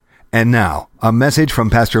And now, a message from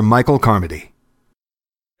Pastor Michael Carmody.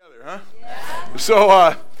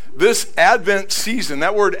 So this Advent season,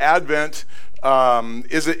 that word Advent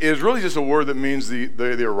is really just a word that means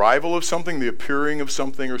the arrival of something, the appearing of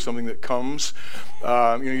something, or something that comes.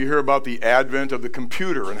 You hear about the advent of the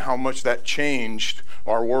computer and how much that changed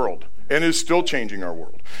our world and is still changing our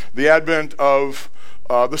world. The advent of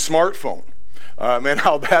the smartphone. And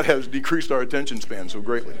how that has decreased our attention span so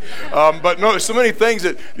greatly. But no, there's so many things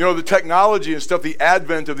that, the technology and stuff, the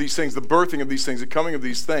advent of these things, the birthing of these things, the coming of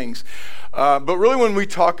these things. But really when we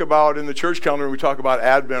talk about, in the church calendar, when we talk about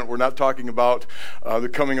Advent, we're not talking about the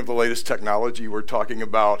coming of the latest technology. We're talking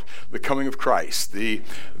about the coming of Christ, the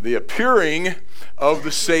appearing of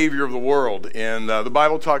the Savior of the world. And the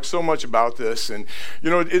Bible talks so much about this. And,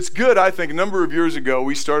 it's good, I think. A number of years ago,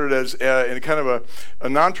 we started as in kind of a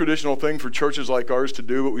non-traditional thing for churches like ours to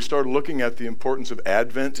do, but we started looking at the importance of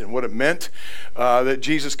Advent and what it meant that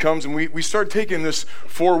Jesus comes. And we started taking this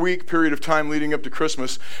 4-week period of time leading up to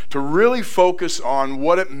Christmas to really focus on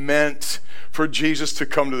what it meant for Jesus to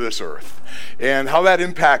come to this earth and how that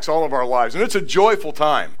impacts all of our lives. And it's a joyful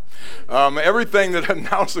time. Everything that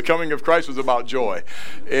announced the coming of Christ was about joy,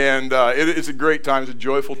 and it's a great time. It's a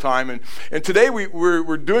joyful time, and today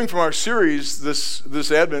we're doing from our series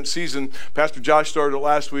this Advent season. Pastor Josh started it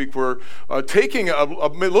last week. We're taking a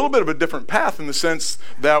little bit of a different path in the sense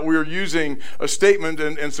that we're using a statement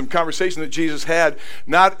and some conversation that Jesus had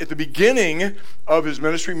not at the beginning of his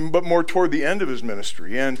ministry, but more toward the end of his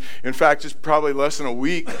ministry. And in fact, it's probably less than a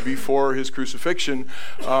week before his crucifixion.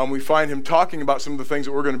 We find him talking about some of the things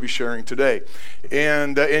that we're going to be sharing today.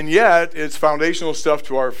 And yet, it's foundational stuff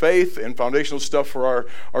to our faith and foundational stuff for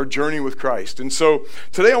our journey with Christ. And so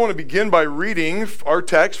today I want to begin by reading our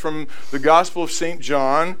text from the Gospel of St.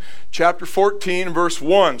 John, chapter 14, verse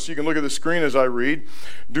 1. So you can look at the screen as I read.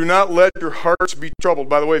 Do not let your hearts be troubled.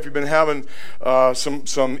 By the way, if you've been having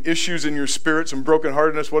some issues in your spirit, some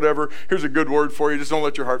brokenheartedness, whatever, here's a good word for you. Just don't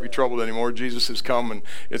let your heart be troubled anymore. Jesus has come and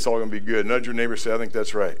it's all going to be good. Nudge your neighbor, say, I think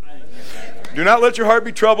that's right. Do not let your heart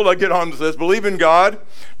be troubled. I get on to this. Believe in God.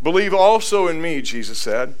 Believe also in me, Jesus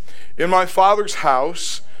said. In my Father's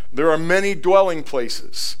house there are many dwelling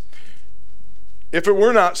places. If it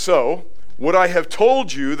were not so, would I have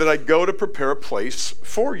told you that I go to prepare a place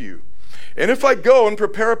for you? And if I go and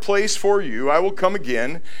prepare a place for you, I will come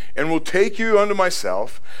again and will take you unto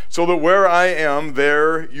myself, so that where I am,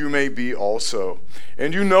 there you may be also.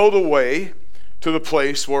 And you know the way to the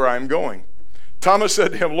place where I am going. Thomas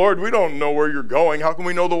said to him, Lord, we don't know where you're going. How can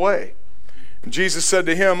we know the way? And Jesus said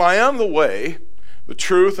to him, I am the way, the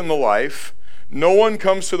truth, and the life. No one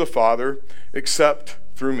comes to the Father except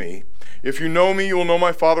through me. If you know me, you will know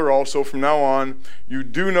my Father also. From now on, you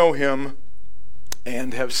do know him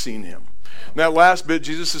and have seen him. And that last bit,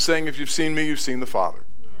 Jesus is saying, if you've seen me, you've seen the Father.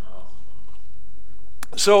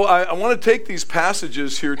 So I want to take these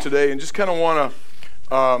passages here today and just kind of want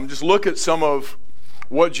to just look at some of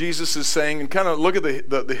what Jesus is saying and kind of look at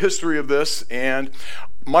the history of this. And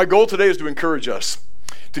my goal today is to encourage us,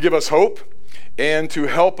 to give us hope, and to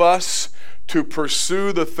help us to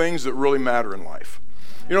pursue the things that really matter in life.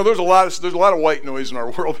 There's a lot of white noise in our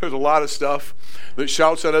world. There's a lot of stuff that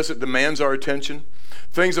shouts at us, that demands our attention.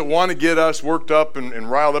 Things that want to get us worked up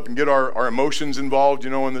and riled up and get our emotions involved,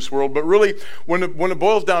 in this world. But really, when it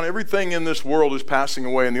boils down, everything in this world is passing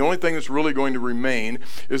away, and the only thing that's really going to remain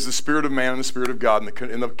is the spirit of man and the spirit of God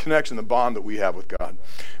and the connection, the bond that we have with God.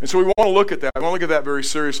 And so we want to look at that. I want to look at that very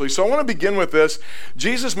seriously. So I want to begin with this.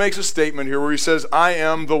 Jesus makes a statement here where he says, I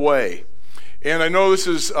am the way. And I know this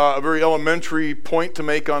is a very elementary point to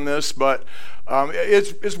make on this, but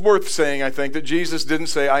it's worth saying, I think, that Jesus didn't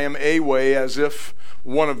say, I am a way, as if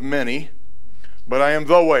one of many, but I am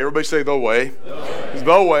the way. Everybody say the way.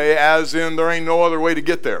 The way, as in there ain't no other way to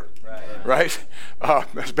get there. Right?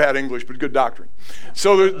 That's bad English, but good doctrine.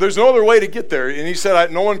 So there's no other way to get there. And he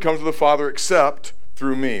said, no one comes to the Father except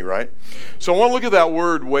through me, right? So I want to look at that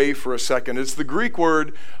word way for a second. It's the Greek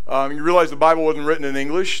word. You realize the Bible wasn't written in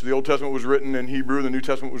English. The Old Testament was written in Hebrew. The New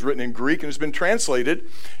Testament was written in Greek, and it's been translated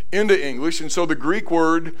into English. And so the Greek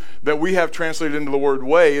word that we have translated into the word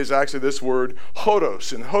way is actually this word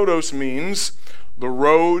hodos. And hodos means the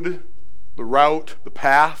road, the route, the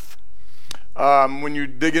path. When you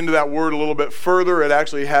dig into that word a little bit further, it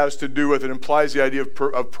actually has to do with, it implies the idea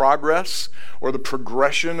of progress or the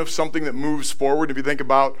progression of something that moves forward. If you think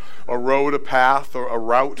about a road, a path, or a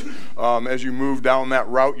route, as you move down that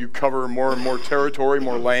route, you cover more and more territory,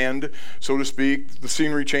 more land, so to speak. The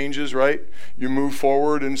scenery changes, right? You move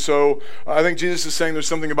forward. And so I think Jesus is saying there's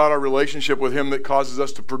something about our relationship with him that causes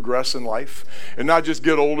us to progress in life and not just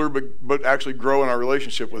get older, but actually grow in our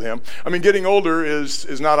relationship with him. I mean, getting older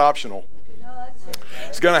is not optional.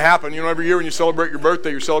 It's going to happen. You know, every year when you celebrate your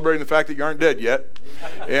birthday, you're celebrating the fact that you aren't dead yet.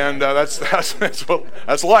 And that's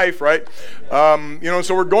life, right?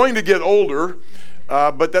 So we're going to get older,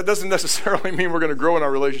 but that doesn't necessarily mean we're going to grow in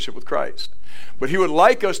our relationship with Christ. But he would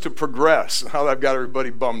like us to progress. Now that I've got everybody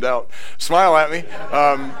bummed out, smile at me.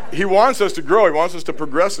 He wants us to grow. He wants us to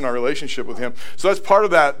progress in our relationship with him. So that's part of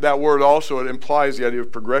that word also. It implies the idea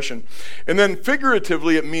of progression. And then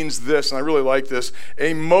figuratively, it means this, and I really like this,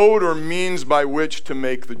 a mode or means by which to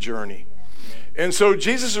make the journey. And so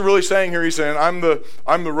Jesus is really saying here, he's saying, I'm the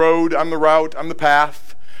road, I'm the route, I'm the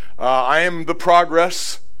path. I am the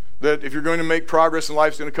progress. That if you're going to make progress in life,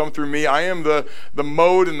 it's going to come through me. I am the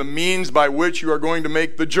mode and the means by which you are going to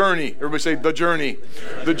make the journey. Everybody say the journey.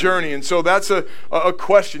 The journey. And so that's a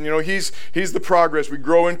question. You know, he's the progress. We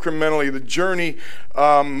grow incrementally. The journey,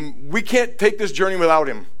 we can't take this journey without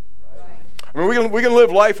him. I mean, we can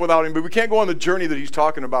live life without him, but we can't go on the journey that he's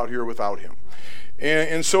talking about here without him.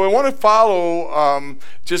 And so I want to follow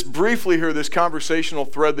just briefly here this conversational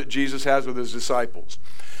thread that Jesus has with his disciples.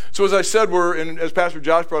 So as I said, as Pastor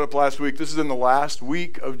Josh brought up last week, this is in the last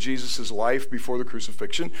week of Jesus' life before the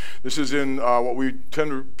crucifixion. This is in what we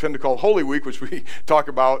tend to call Holy Week, which we talk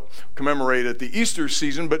about, commemorate at the Easter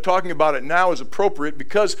season, but talking about it now is appropriate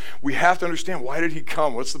because we have to understand, why did he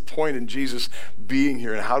come? What's the point in Jesus being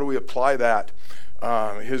here, and how do we apply that,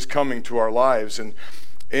 his coming to our lives?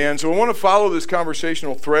 And so I want to follow this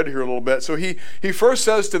conversational thread here a little bit. So he first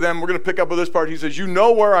says to them, we're going to pick up with this part, he says, you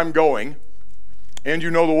know where I'm going, and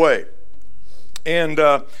you know the way. And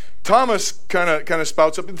Thomas kind of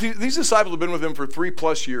spouts up. These disciples have been with him for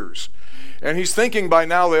 3+ years. And he's thinking by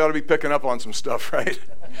now they ought to be picking up on some stuff, right?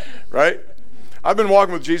 Right? I've been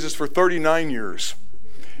walking with Jesus for 39 years.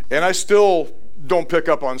 And I still don't pick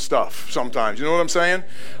up on stuff sometimes. You know what I'm saying?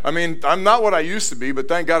 I mean, I'm not what I used to be, but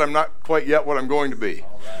thank God I'm not quite yet what I'm going to be.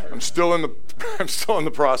 I'm still in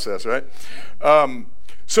the process, right?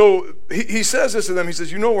 So he says this to them. He says,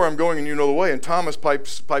 you know where I'm going and you know the way. And Thomas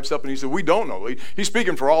pipes up and he said, we don't know. He's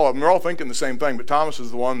speaking for all of them. They're all thinking the same thing. But Thomas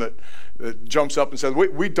is the one that jumps up and says,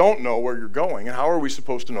 we don't know where you're going. And how are we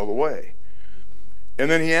supposed to know the way? And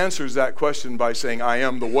then he answers that question by saying, I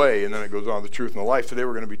am the way. And then it goes on, the truth and the life. Today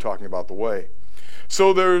we're going to be talking about the way.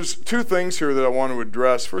 So there's two things here that I want to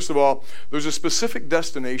address. First of all, there's a specific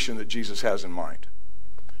destination that Jesus has in mind.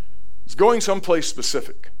 It's going someplace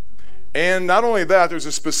specific. And not only that, there's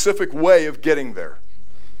a specific way of getting there.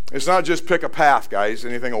 It's not just pick a path, guys,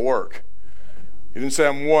 anything will work. He didn't say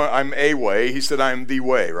I'm a way, he said I'm the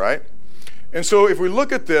way, right? And so if we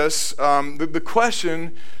look at this, the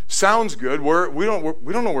question sounds good. We don't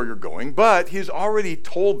know where you're going, but he's already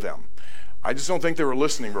told them. I just don't think they were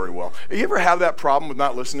listening very well. You ever have that problem with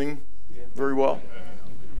not listening very well?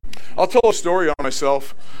 I'll tell a story on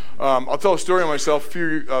myself.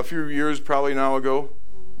 A few years probably now ago.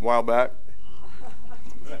 A while back.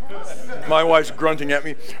 My wife's grunting at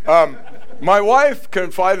me. My wife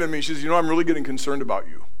confided in me. She says, I'm really getting concerned about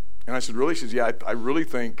you. And I said, really? She says, yeah, I really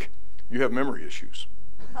think you have memory issues.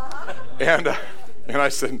 And I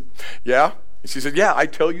said, yeah? And she said, yeah, I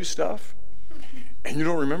tell you stuff, and you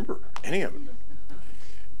don't remember any of it.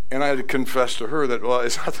 And I had to confess to her that, well,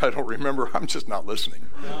 it's not that I don't remember, I'm just not listening.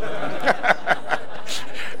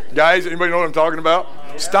 Guys, anybody know what I'm talking about?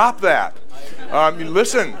 Stop that.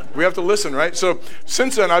 Listen. We have to listen, right? So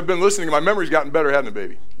since then, I've been listening. My memory's gotten better, hasn't it,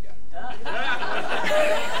 baby?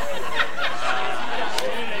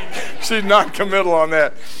 She's non-committal on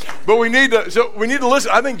that. But we need to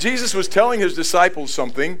listen. I think Jesus was telling his disciples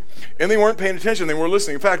something, and they weren't paying attention. They weren't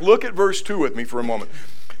listening. In fact, look at verse 2 with me for a moment.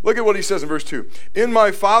 Look at what he says in verse 2. In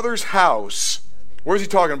my Father's house, where's he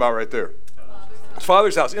talking about right there? His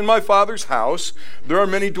Father's house. In my Father's house, there are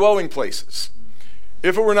many dwelling places.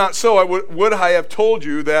 If it were not so, would I have told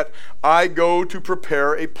you that I go to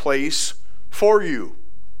prepare a place for you.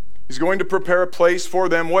 He's going to prepare a place for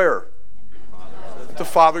them where? At the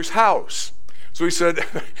Father's house. So he said,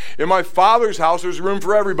 in my Father's house, there's room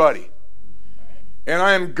for everybody. And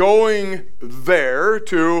I am going there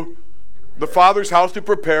to the Father's house to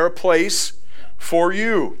prepare a place for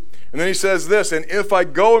you. And then he says this, and if I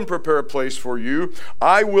go and prepare a place for you,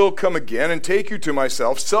 I will come again and take you to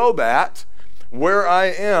myself, so that where I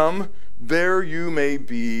am, there you may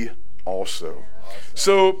be also.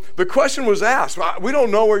 So the question was asked, we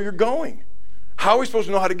don't know where you're going. How are we supposed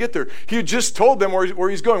to know how to get there? He had just told them where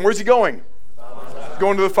he's going. Where's he going?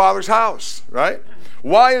 Going to the Father's house, right?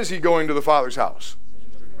 Why is he going to the Father's house?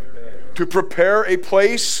 To prepare a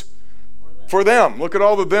place for them. Look at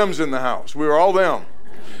all the thems in the house. We are all them.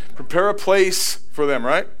 Prepare a place for them,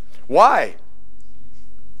 right? Why?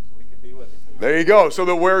 There you go. So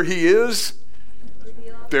that where he is,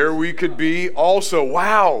 there we could be also.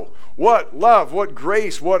 Wow. What love, what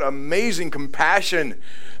grace, what amazing compassion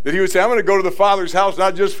that he would say, I'm going to go to the Father's house,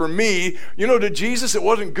 not just for me. You know, to Jesus, it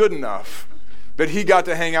wasn't good enough that he got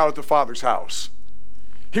to hang out at the Father's house.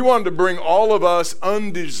 He wanted to bring all of us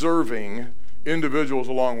undeserving individuals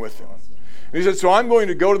along with him. And he said, so I'm going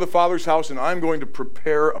to go to the Father's house and I'm going to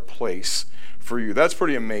prepare a place for you. That's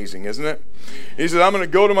pretty amazing, isn't it? He said, I'm going to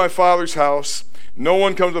go to my Father's house. No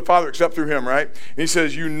one comes to the Father except through him, right? And he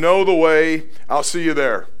says, you know the way. I'll see you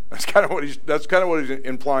there. That's kind of what he's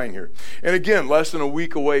implying here. And again, less than a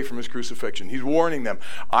week away from his crucifixion, he's warning them,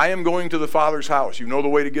 I am going to the Father's house. You know the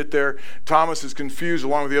way to get there. Thomas is confused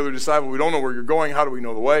along with the other disciples. We don't know where you're going. How do we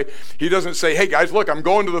know the way? He doesn't say, hey guys, look, I'm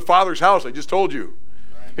going to the Father's house. I just told you.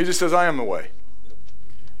 He just says, I am the way.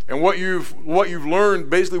 And what you've learned,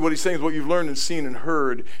 basically what he's saying is what you've learned and seen and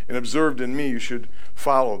heard and observed in me, you should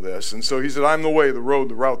follow this. And so he said, I'm the way, the road,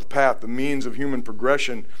 the route, the path, the means of human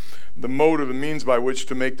progression, the mode or the means by which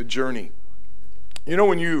to make the journey. You know,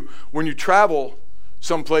 when you travel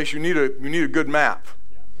someplace, you need a good map,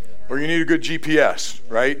 or you need a good GPS,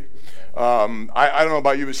 right? I don't know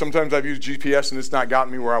about you, but sometimes I've used GPS and it's not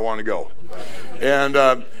gotten me where I want to go. And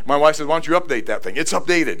my wife says, why don't you update that thing? It's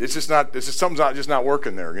updated. It's just something's not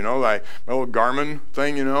working there, you know, like my little Garmin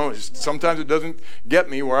thing, you know. Sometimes it doesn't get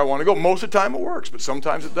me where I want to go. Most of the time it works, but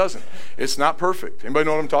sometimes it doesn't. It's not perfect. Anybody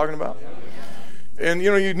know what I'm talking about? And,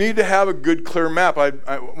 you know, you need to have a good, clear map. I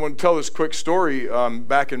want to tell this quick story.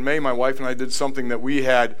 Back in May, my wife and I did something that we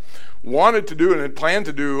had wanted to do and had planned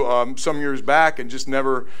to do some years back and just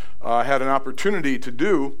never had an opportunity to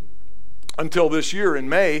do until this year in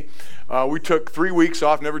May. We took 3 weeks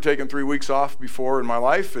off, never taken 3 weeks off before in my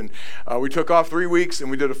life. And we took off 3 weeks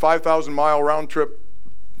and we did a 5,000-mile round trip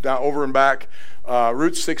down over and back.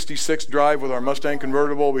 Route 66 drive with our Mustang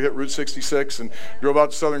convertible. We hit Route 66 and drove out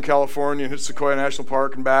to Southern California and hit Sequoia National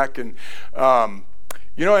Park and back. And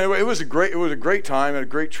you know, it was a great time and a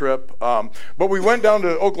great trip. But we went down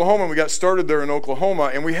to Oklahoma and we got started there in Oklahoma.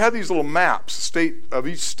 And we had these little maps, of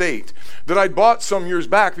each state, that I'd bought some years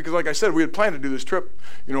back because, like I said, we had planned to do this trip,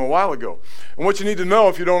 you know, a while ago. And what you need to know,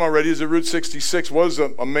 if you don't already, is that Route 66 was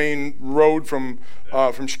a main road from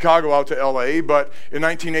Chicago out to LA, but in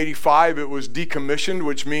 1985 it was decommissioned,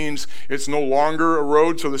 which means it's no longer a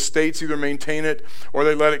road, so the states either maintain it or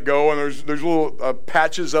they let it go, and there's little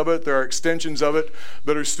patches of it, there are extensions of it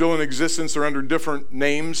that are still in existence. They're under different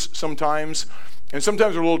names sometimes, and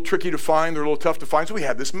sometimes they're a little tricky to find, they're a little tough to find, so we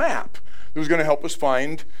had this map that was going to help us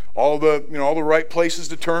find all the right places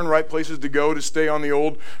to turn, right places to go to stay on the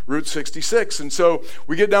old Route 66. And so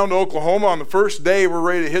we get down to Oklahoma on the first day. We're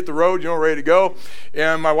ready to hit the road, ready to go.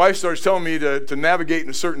 And my wife starts telling me to navigate in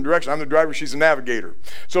a certain direction. I'm the driver, she's the navigator.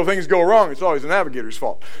 So if things go wrong, it's always the navigator's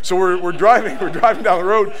fault. So we're driving down the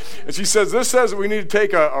road, and she says, this says that we need to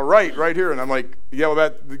take a right here. And I'm like, yeah, well,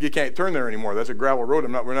 that you can't turn there anymore. That's a gravel road.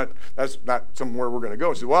 That's not somewhere we're going to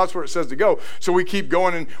go. She said, well, that's where it says to go. So we keep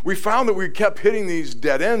going, and we found that we kept hitting these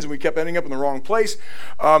dead ends, and we kept ending up in the wrong place.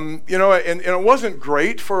 And it wasn't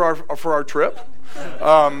great for our trip.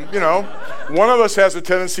 One of us has a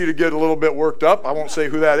tendency to get a little bit worked up. I won't say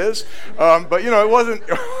who that is, but it wasn't.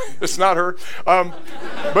 It's not her.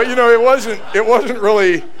 But it wasn't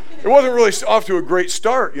really off to a great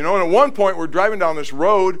start, And at one point, we're driving down this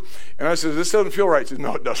road, and I said, "This doesn't feel right." She said,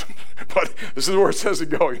 "No, it doesn't." But this is where it says to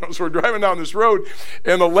go. So we're driving down this road,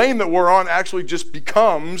 and the lane that we're on actually just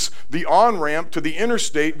becomes the on-ramp to the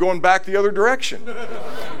interstate going back the other direction.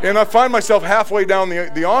 And I find myself halfway down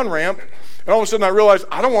the on-ramp, and all of a sudden I realize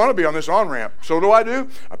I don't want to be on this on-ramp. So what do?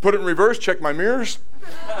 I put it in reverse, check my mirrors,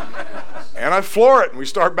 and I floor it, and we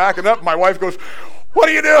start backing up. My wife goes, "What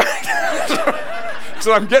are you doing?"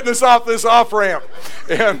 So I'm getting us off this off-ramp,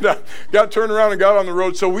 and got turned around and got on the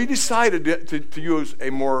road. So we decided to use a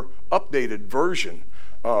more updated version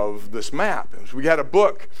of this map. So we had a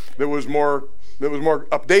book that was more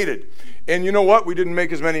updated. And you know what? We didn't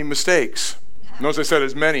make as many mistakes Notice I said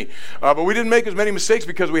as many. But we didn't make as many mistakes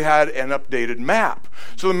because we had an updated map.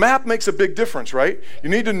 So the map makes a big difference, right? You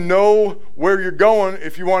need to know where you're going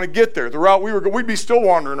if you want to get there. The route we'd be still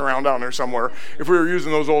wandering around down there somewhere if we were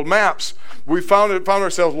using those old maps. We found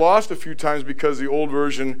ourselves lost a few times because the old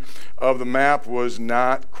version of the map was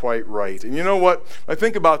not quite right. And you know what? I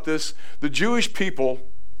think about this. The Jewish people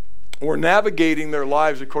were navigating their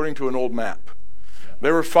lives according to an old map.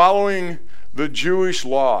 They were following the Jewish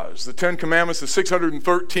laws, the 10 Commandments, the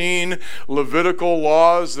 613 Levitical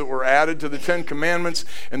laws that were added to the 10 Commandments,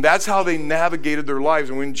 and that's how they navigated their lives.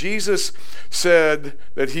 And when Jesus said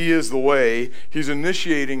that he is the way, he's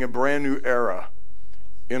initiating a brand new era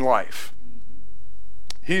in life.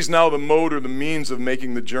 He's now the mode or the means of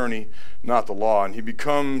making the journey, not the law. And he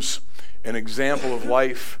becomes an example of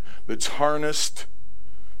life that's harnessed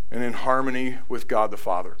and in harmony with God the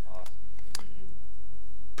Father.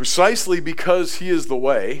 Precisely because he is the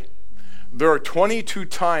way, there are 22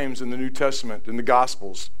 times in the New Testament, in the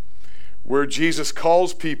Gospels, where Jesus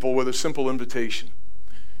calls people with a simple invitation.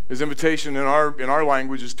 His invitation in our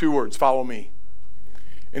language is 2 words: follow me.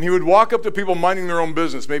 And he would walk up to people minding their own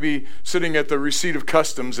business, maybe sitting at the receipt of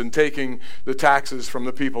customs and taking the taxes from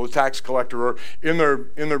the people, the tax collector, or in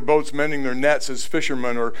their boats mending their nets as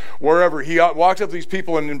fishermen, or wherever. He walks up to these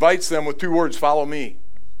people and invites them with 2 words: follow me.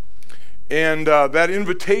 And that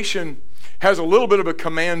invitation has a little bit of a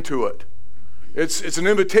command to it. It's an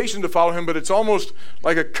invitation to follow him, but it's almost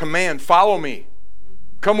like a command: follow me,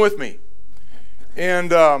 come with me.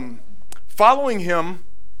 And following him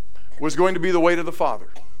was going to be the way to the Father.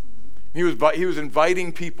 He was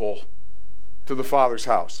inviting people to the Father's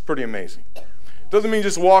house. Pretty amazing. Doesn't mean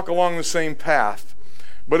just walk along the same path,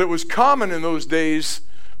 but it was common in those days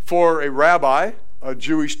for a rabbi, a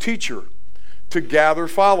Jewish teacher, to gather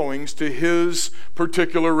followings to his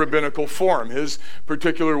particular rabbinical form, his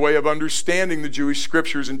particular way of understanding the Jewish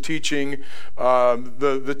scriptures and teaching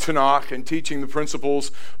the Tanakh and teaching the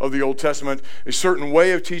principles of the Old Testament. A certain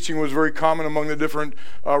way of teaching was very common among the different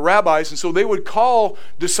rabbis, and so they would call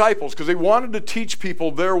disciples because they wanted to teach people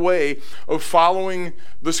their way of following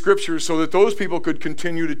the scriptures so that those people could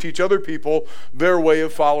continue to teach other people their way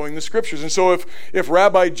of following the scriptures. And so if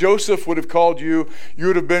Rabbi Joseph would have called you, you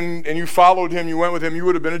would have been, and you followed him, you went with him, you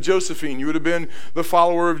would have been a Josephine. You would have been the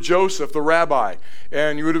follower of Joseph, the rabbi.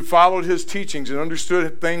 And you would have followed his teachings and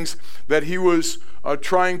understood things that he was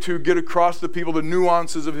trying to get across to people, the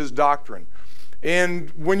nuances of his doctrine.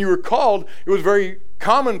 And when you were called, it was very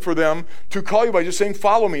common for them to call you by just saying,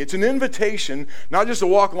 follow me. It's an invitation, not just to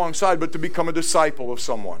walk alongside, but to become a disciple of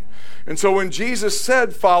someone. And so when Jesus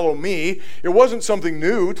said, follow me, it wasn't something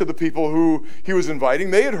new to the people who he was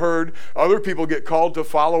inviting. They had heard other people get called to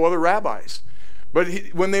follow other rabbis. But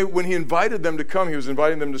when he invited them to come, he was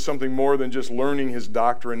inviting them to something more than just learning his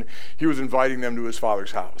doctrine. He was inviting them to his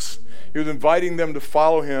Father's house. He was inviting them to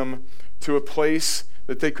follow him to a place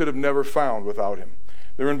that they could have never found without him.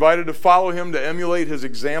 They were invited to follow him, to emulate his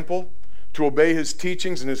example, to obey his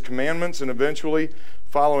teachings and his commandments, and eventually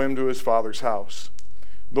follow him to his Father's house.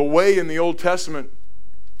 The way in the Old Testament,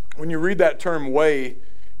 when you read that term way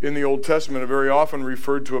in the Old Testament, it very often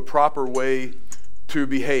referred to a proper way to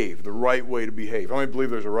behave, the right way to behave. How many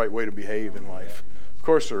believe there's a right way to behave in life? Of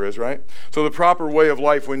course there is, right? So the proper way of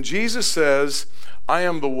life. When Jesus says, I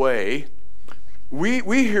am the way, we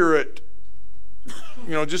hear it,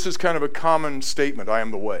 just as kind of a common statement, I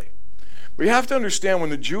am the way. We have to understand when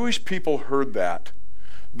the Jewish people heard that,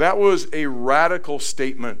 that was a radical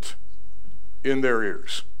statement in their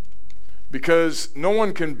ears. Because no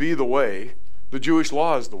one can be the way. The Jewish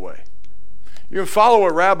law is the way. You can follow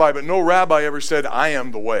a rabbi, but no rabbi ever said, I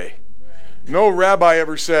am the way. No rabbi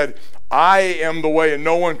ever said, I am the way and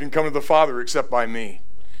no one can come to the Father except by me.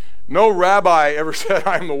 No rabbi ever said,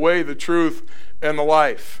 I am the way, the truth, and the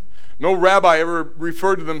life. No rabbi ever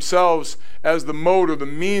referred to themselves as the mode or the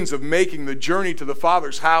means of making the journey to the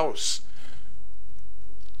Father's house.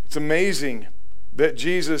 It's amazing that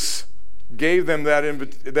Jesus gave them that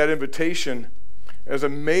invitation as a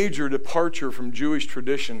major departure from Jewish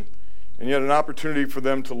tradition, and yet an opportunity for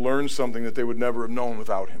them to learn something that they would never have known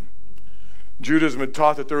without him. Judaism had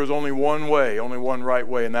taught that there was only one way, only one right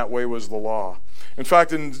way, and that way was the law. In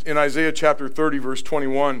fact, in Isaiah chapter 30, verse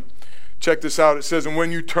 21, check this out. It says, and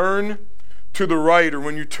when you turn to the right or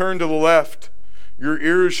when you turn to the left, your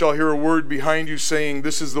ears shall hear a word behind you saying,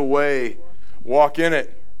 this is the way, walk in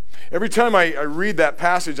it. Every time I read that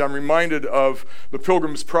passage, I'm reminded of the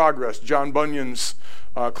Pilgrim's Progress, John Bunyan's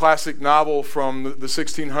classic novel from the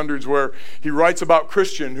 1600s where he writes about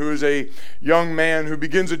Christian, who is a young man who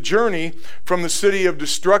begins a journey from the city of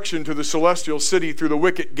destruction to the celestial city through the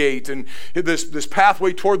wicket gate, and this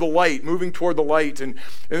pathway toward the light, moving toward the light, and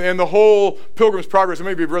the whole Pilgrim's Progress. How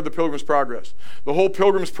many of you have read the Pilgrim's Progress? The whole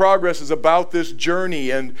Pilgrim's Progress is about this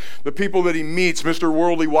journey and the people that he meets, Mr.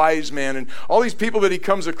 Worldly Wise Man, and all these people that he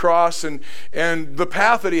comes across, and the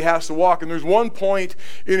path that he has to walk. And there's one point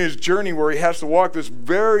in his journey where he has to walk this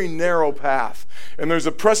very narrow path, and there's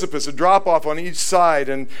a precipice, a drop off on each side,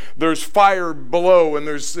 and there's fire below, and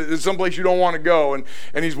there's someplace you don't want to go, and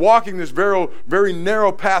he's walking this very, very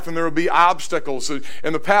narrow path, and there will be obstacles,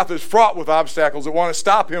 and the path is fraught with obstacles that want to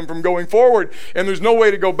stop him from going forward, and there's no way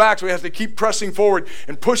to go back, so he has to keep pressing forward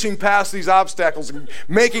and pushing past these obstacles and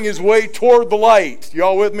making his way toward the light. You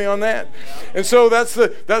all with me on that? And so that's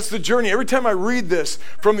the journey. Every time I read this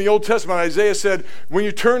from the Old Testament, Isaiah said, when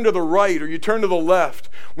you turn to the right or you turn to the left,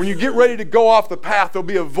 when you get ready to go off the path, there'll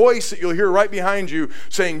be a voice that you'll hear right behind you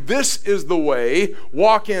saying, this is the way,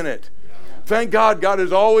 walk in it. Thank God, God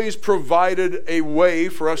has always provided a way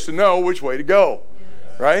for us to know which way to go,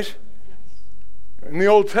 right? In the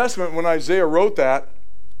Old Testament, when Isaiah wrote that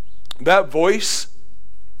voice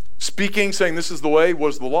speaking, saying this is the way,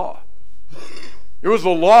 was the law. It was the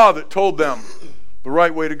law that told them the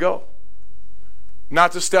right way to go.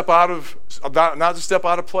 Not to step out of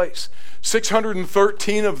place.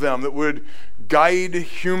 613 of them that would guide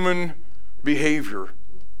human behavior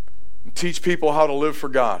and teach people how to live for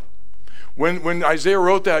God. When Isaiah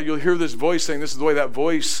wrote that, you'll hear this voice saying this is the way. That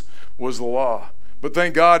voice was the law. But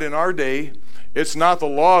thank God in our day, it's not the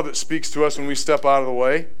law that speaks to us when we step out of the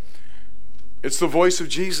way. It's the voice of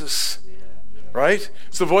Jesus, right?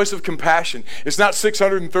 It's the voice of compassion. It's not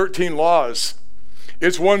 613 laws.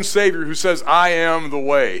 It's one Savior who says, I am the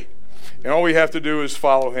way. And all we have to do is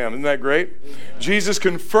follow him. Isn't that great? Jesus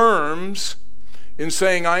confirms in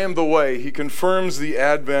saying, I am the way. He confirms the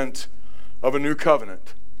advent of a new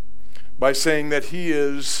covenant by saying that he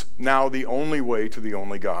is now the only way to the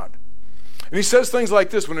only God. And he says things like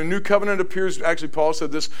this, when a new covenant appears, actually Paul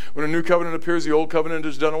said this, when a new covenant appears, the old covenant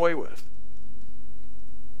is done away with.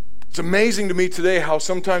 It's amazing to me today how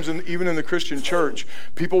sometimes, even in the Christian church,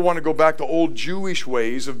 people want to go back to old Jewish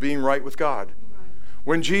ways of being right with God.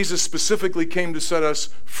 When Jesus specifically came to set us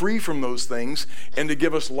free from those things and to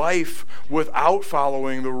give us life without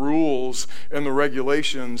following the rules and the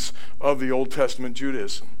regulations of the Old Testament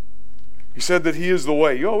Judaism. He said that he is the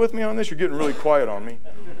way. You all with me on this? You're getting really quiet on me.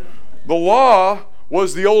 The law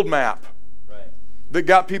was the old map that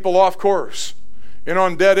got people off course and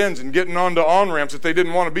on dead ends and getting onto on-ramps that they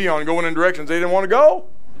didn't want to be on, going in directions they didn't want to go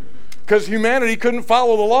because humanity couldn't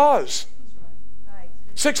follow the laws.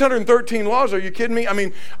 613 laws, are you kidding me? I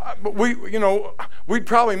mean, we'd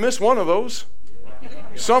probably miss one of those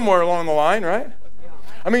somewhere along the line, right?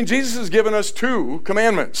 I mean, Jesus has given us 2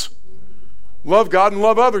 commandments. Love God and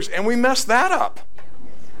love others, and we messed that up.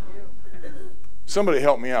 Somebody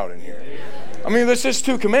help me out in here. I mean, there's just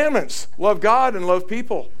 2 commandments. Love God and love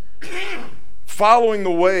people. Following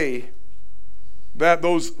the way that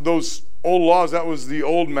those old laws, that was the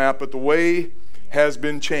old map, but the way has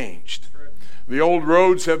been changed. The old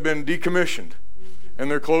roads have been decommissioned, and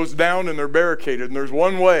they're closed down and they're barricaded, and there's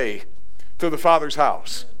one way to the Father's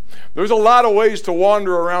house. There's a lot of ways to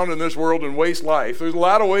wander around in this world and waste life. There's a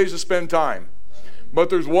lot of ways to spend time, but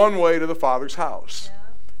there's one way to the Father's house,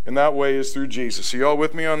 and that way is through Jesus. Are you all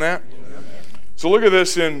with me on that? So look at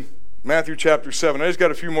this in Matthew chapter 7. I just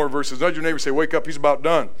got a few more verses. Nudge your neighbor, say, wake up, he's about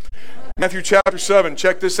done. Matthew chapter 7,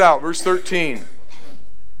 check this out, verse 13.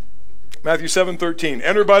 Matthew 7:13.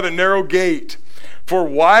 Enter by the narrow gate, for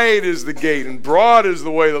wide is the gate and broad is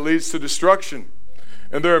the way that leads to destruction,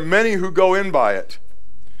 and there are many who go in by it.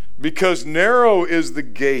 Because narrow is the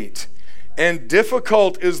gate and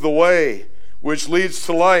difficult is the way which leads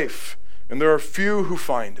to life, and there are few who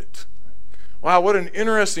find it. Wow, what an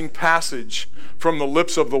interesting passage from the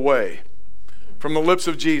lips of the way, from the lips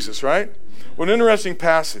of Jesus, right? What an interesting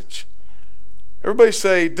passage. Everybody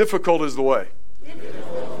say, difficult is the way.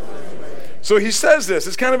 So he says this,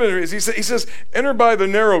 it's kind of interesting. He says, enter by the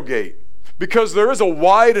narrow gate, because there is a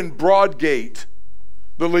wide and broad gate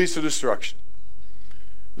that leads to destruction.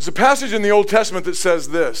 There's a passage in the Old Testament that says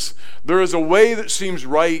this, there is a way that seems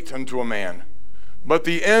right unto a man, but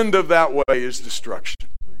the end of that way is destruction.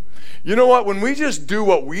 You know what? When we just do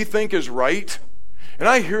what we think is right, and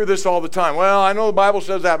I hear this all the time, well, I know the Bible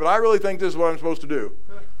says that, but I really think this is what I'm supposed to do.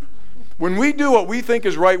 When we do what we think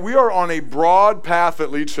is right, we are on a broad path that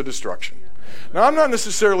leads to destruction. Now, I'm not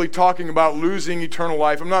necessarily talking about losing eternal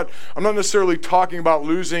life. I'm not necessarily talking about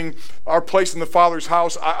losing our place in the Father's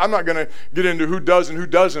house. I'm not going to get into who does and who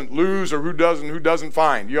doesn't lose or who does and who doesn't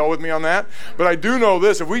find. You all with me on that? But I do know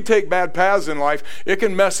this. If we take bad paths in life, it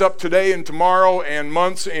can mess up today and tomorrow and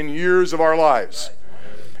months and years of our lives.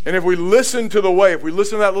 And if we listen to the way, if we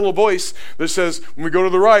listen to that little voice that says, when we go to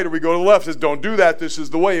the right or we go to the left, says, don't do that, this is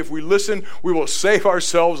the way. If we listen, we will save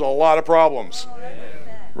ourselves a lot of problems.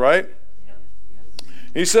 Right?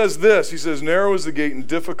 He says this, he says, narrow is the gate and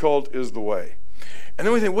difficult is the way. And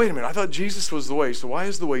then we think, wait a minute, I thought Jesus was the way, so why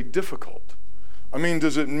is the way difficult? I mean,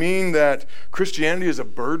 does it mean that Christianity is a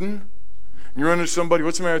burden? You run into somebody,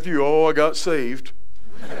 what's the matter with you? Oh, I got saved.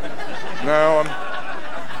 Now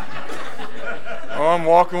I'm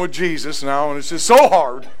walking with Jesus now, and it's just so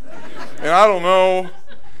hard. And I don't know.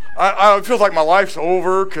 It feels like my life's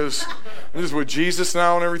over because I'm just with Jesus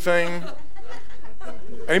now and everything.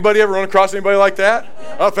 Anybody ever run across anybody like that?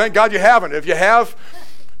 Oh, thank God you haven't. If you have,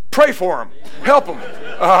 pray for them. Help them.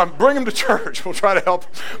 Bring them to church. We'll try to help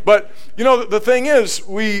them. But, the thing is,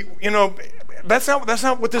 that's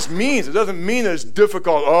not what this means. It doesn't mean that it's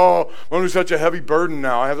difficult. Oh, I'm under such a heavy burden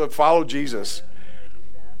now. I have to follow Jesus.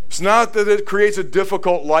 It's not that it creates a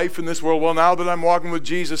difficult life in this world. Well, now that I'm walking with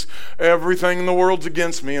Jesus, everything in the world's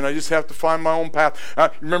against me, and I just have to find my own path.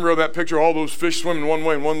 Remember that picture, all those fish swimming one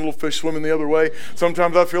way and one little fish swimming the other way?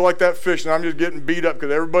 Sometimes I feel like that fish, and I'm just getting beat up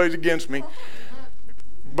because everybody's against me.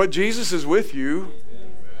 But Jesus is with you,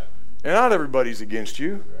 and not everybody's against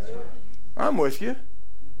you. I'm with you.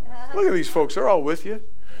 Look at these folks. They're all with you.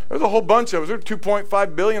 There's a whole bunch of us. There's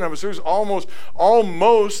 2.5 billion of us. There's almost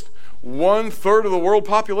 1/3 of the world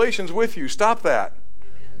population's with you. Stop that.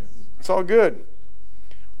 It's all good.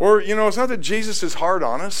 Or, it's not that Jesus is hard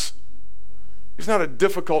on us. He's not a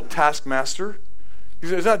difficult taskmaster.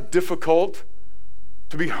 It's not difficult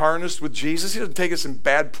to be harnessed with Jesus. He doesn't take us in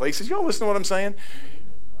bad places. You all listen to what I'm saying?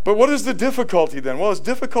 But what is the difficulty then? Well, it's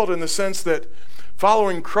difficult in the sense that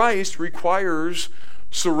following Christ requires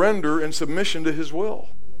surrender and submission to His will.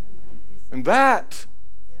 And that,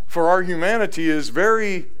 for our humanity, is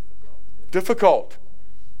very difficult.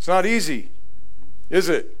 It's not easy, is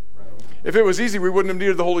it? If it was easy, we wouldn't have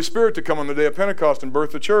needed the Holy Spirit to come on the day of Pentecost and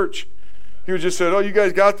birth the church. He would just said, oh, you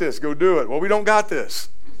guys got this, go do it. Well, we don't got this,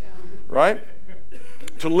 right?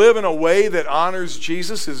 To live in a way that honors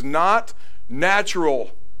Jesus is not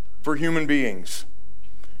natural for human beings.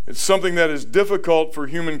 It's something that is difficult for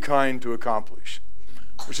humankind to accomplish,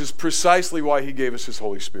 which is precisely why He gave us His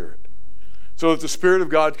Holy Spirit, so that the Spirit of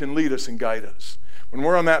God can lead us and guide us. When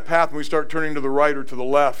we're on that path and we start turning to the right or to the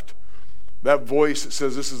left, that voice that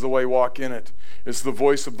says this is the way, walk in it. It's the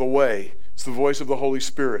voice of the way. It's the voice of the Holy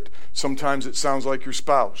Spirit. Sometimes it sounds like your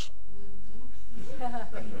spouse.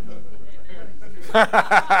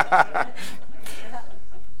 I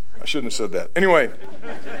shouldn't have said that. Anyway,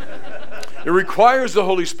 it requires the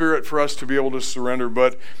Holy Spirit for us to be able to surrender,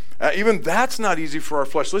 but even that's not easy for our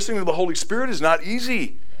flesh. Listening to the Holy Spirit is not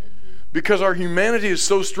easy. Because our humanity is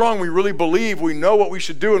so strong, we really believe we know what we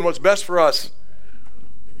should do and what's best for us.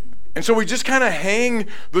 And so we just kind of hang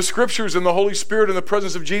the Scriptures and the Holy Spirit and the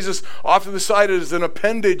presence of Jesus off to the side as an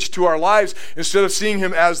appendage to our lives instead of seeing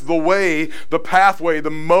Him as the way, the pathway,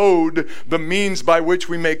 the mode, the means by which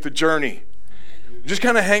we make the journey. Just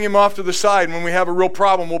kind of hang Him off to the side. And when we have a real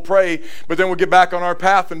problem, we'll pray, but then we'll get back on our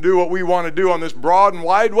path and do what we want to do on this broad and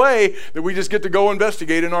wide way that we just get to go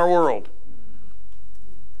investigate in our world.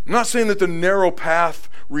 I'm not saying that the narrow path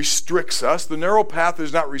restricts us. The narrow path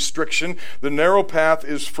is not restriction. The narrow path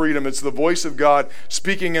is freedom. It's the voice of God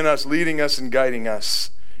speaking in us, leading us, and guiding us.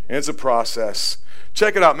 And it's a process.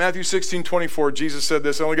 Check it out. Matthew 16:24. Jesus said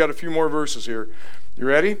this. I only got a few more verses here. You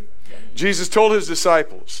ready? Jesus told His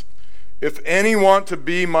disciples, if any want to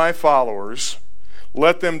be my followers,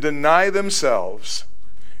 let them deny themselves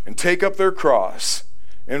and take up their cross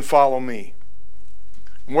and follow me.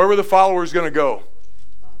 And where were the followers going to go?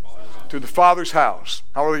 To the Father's house.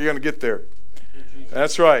 How are they going to get there?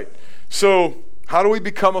 That's right. So, how do we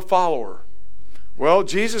become a follower? Well,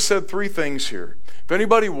 Jesus said 3 things here. If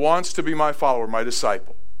anybody wants to be my follower, my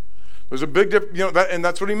disciple, there's a big difference, and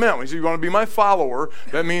that's what He meant. When He said, you want to be my follower,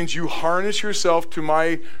 that means you harness yourself to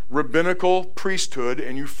my rabbinical priesthood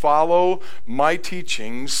and you follow my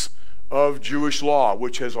teachings of Jewish law,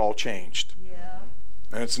 which has all changed. Yeah.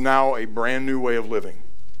 And it's now a brand new way of living.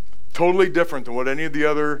 Totally different than what any of the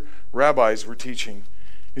other rabbis were teaching.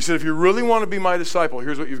 He said, if you really want to be my disciple,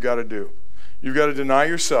 here's what you've got to do. You've got to deny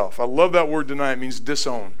yourself. I love that word deny. It means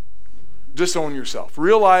disown. Disown yourself.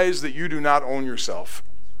 Realize that you do not own yourself.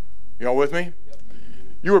 You all with me?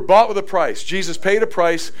 You were bought with a price. Jesus paid a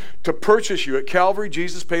price to purchase you. At Calvary,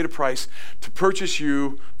 Jesus paid a price to purchase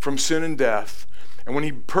you from sin and death. And when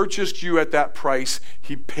he purchased you at that price,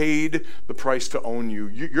 he paid the price to own you.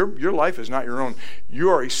 Your life is not your own. You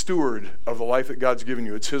are a steward of the life that God's given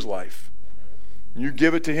you. It's his life. You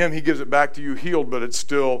give it to him, he gives it back to you healed, but it's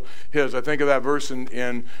still his. I think of that verse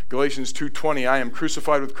in Galatians 2:20. I am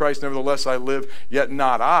crucified with Christ, nevertheless I live, yet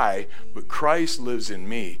not I, but Christ lives in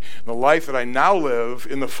me. The life that I now live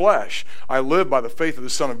in the flesh, I live by the faith of the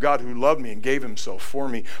Son of God who loved me and gave himself for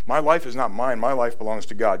me. My life is not mine. My life belongs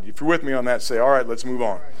to God. If you're with me on that, say, all right, let's move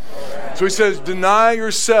on. So he says, deny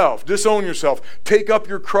yourself, disown yourself, take up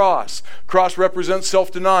your cross. Cross represents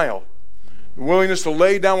self-denial. The willingness to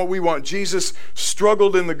lay down what we want. Jesus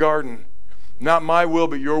struggled in the garden. Not my will,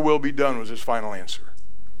 but your will be done was his final answer.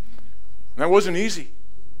 And that wasn't easy.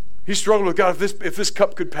 He struggled with God, if this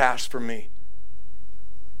cup could pass from me.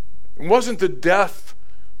 It wasn't the death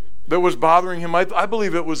that was bothering him. I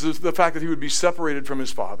believe it was the fact that he would be separated from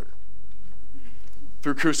his Father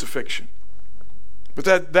through crucifixion. But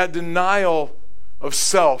that denial of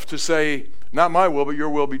self to say, not my will, but your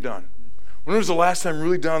will be done. When was the last time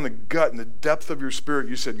really down in the gut and the depth of your spirit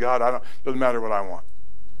you said, God, doesn't matter what I want.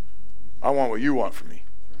 I want what you want for me.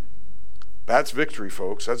 That's victory,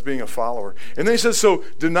 folks. That's being a follower. And then he says, so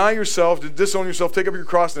deny yourself, disown yourself, take up your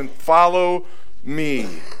cross, and follow me.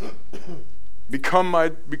 Become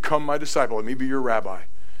my disciple. Let me be your rabbi.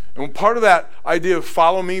 And part of that idea of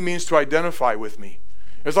follow me means to identify with me.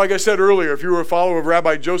 It's like I said earlier, if you were a follower of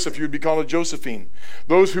Rabbi Joseph, you would be called a Josephine.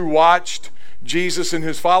 Those who watched Jesus and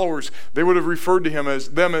his followers, they would have referred to him as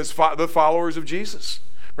the followers of Jesus.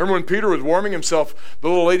 Remember when Peter was warming himself, the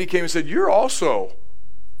little lady came and said, you're also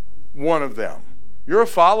one of them. You're a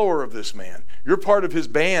follower of this man. You're part of his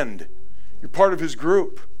band. You're part of his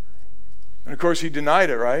group. And of course he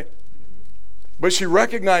denied it, right? But she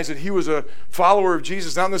recognized that he was a follower of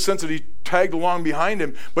Jesus, not in the sense that he tagged along behind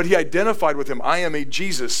him, but he identified with him. I am a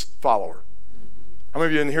Jesus follower. How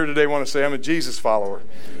many of you in here today want to say, I'm a Jesus follower?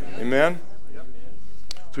 Amen?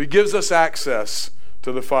 So he gives us access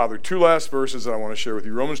to the Father. Two last verses that I want to share with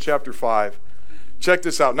you. Romans chapter 5. Check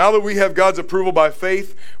this out. Now that we have God's approval by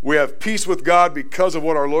faith, we have peace with God because of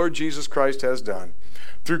what our Lord Jesus Christ has done.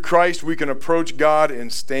 Through Christ, we can approach God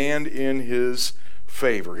and stand in his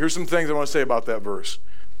favor. Here's some things I want to say about that verse.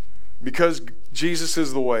 Because Jesus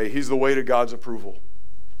is the way, he's the way to God's approval.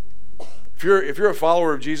 If you're a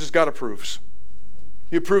follower of Jesus, God approves.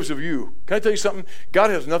 He approves of you. Can I tell you something? God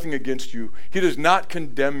has nothing against you. He does not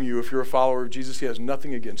condemn you if you're a follower of Jesus. He has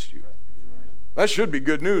nothing against you. That should be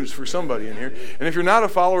good news for somebody in here. And if you're not a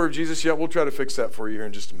follower of Jesus yet, we'll try to fix that for you here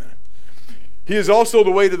in just a minute. He is also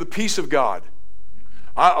the way to the peace of God.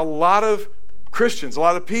 A lot of Christians, a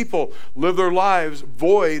lot of people live their lives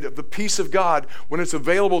void of the peace of God when it's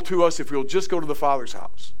available to us if we'll just go to the Father's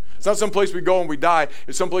house. It's not some place we go and we die.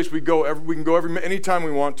 It's some place we can go anytime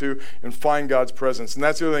we want to and find God's presence. And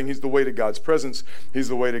that's the other thing. He's the way to God's presence. He's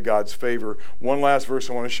the way to God's favor. One last verse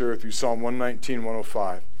I want to share with you, Psalm 119,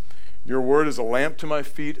 105. Your word is a lamp to my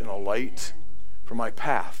feet and a light for my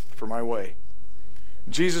path, for my way.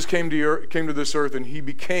 Jesus came to this earth and he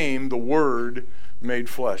became the Word made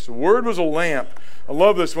flesh. The Word was a lamp. I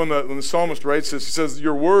love this when the psalmist writes this. He says,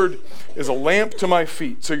 your word is a lamp to my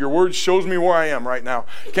feet. So your word shows me where I am right now.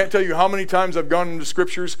 Can't tell you how many times I've gone into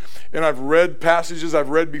scriptures and I've read passages I've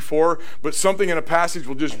read before, but something in a passage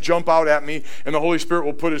will just jump out at me and the Holy Spirit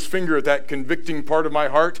will put his finger at that convicting part of my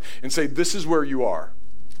heart and say, this is where you are.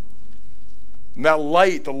 And that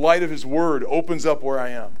light, the light of his word, opens up where I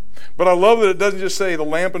am. But I love that it doesn't just say the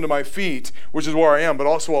lamp unto my feet, which is where I am, but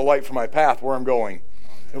also a light for my path, where I'm going.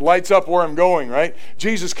 It lights up where I'm going, right?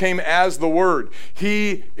 Jesus came as the Word.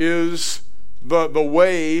 He is the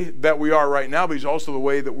way that we are right now, but he's also the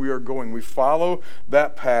way that we are going. We follow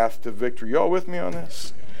that path to victory. Y'all with me on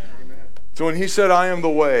this? Amen. So when he said, I am the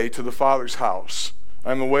way to the Father's house,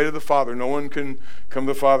 I am the way to the Father, no one can come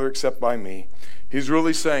to the Father except by me. He's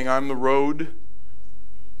really saying, I'm the road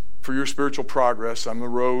for your spiritual progress. I'm the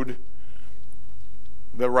road,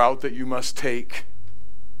 the route that you must take.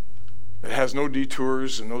 It has no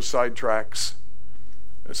detours and no sidetracks.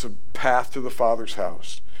 It's a path to the Father's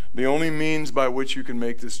house. The only means by which you can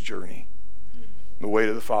make this journey, the way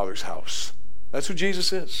to the Father's house. That's who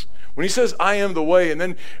Jesus is. When he says, I am the way, and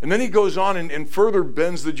then he goes on and further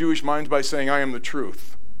bends the Jewish minds by saying, I am the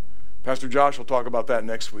truth. Pastor Josh will talk about that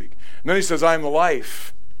next week. And then he says, I am the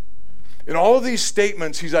life. In all of these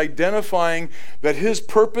statements, he's identifying that his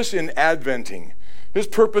purpose in adventing, his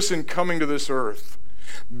purpose in coming to this earth,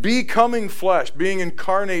 becoming flesh, being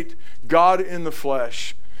incarnate God in the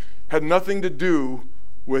flesh, had nothing to do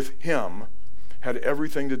with him. had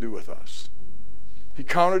everything to do with us. He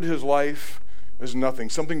counted his life as nothing,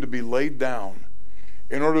 something to be laid down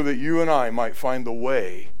in order that you and I might find the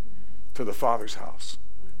way to the Father's house.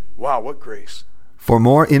 Wow, what grace. For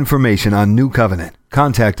more information on New Covenant,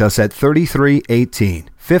 contact us at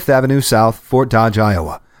 3318 5th Avenue South, Fort Dodge,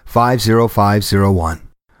 Iowa, 50501.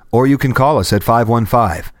 Or you can call us at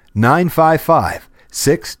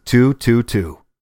 515-955-6222.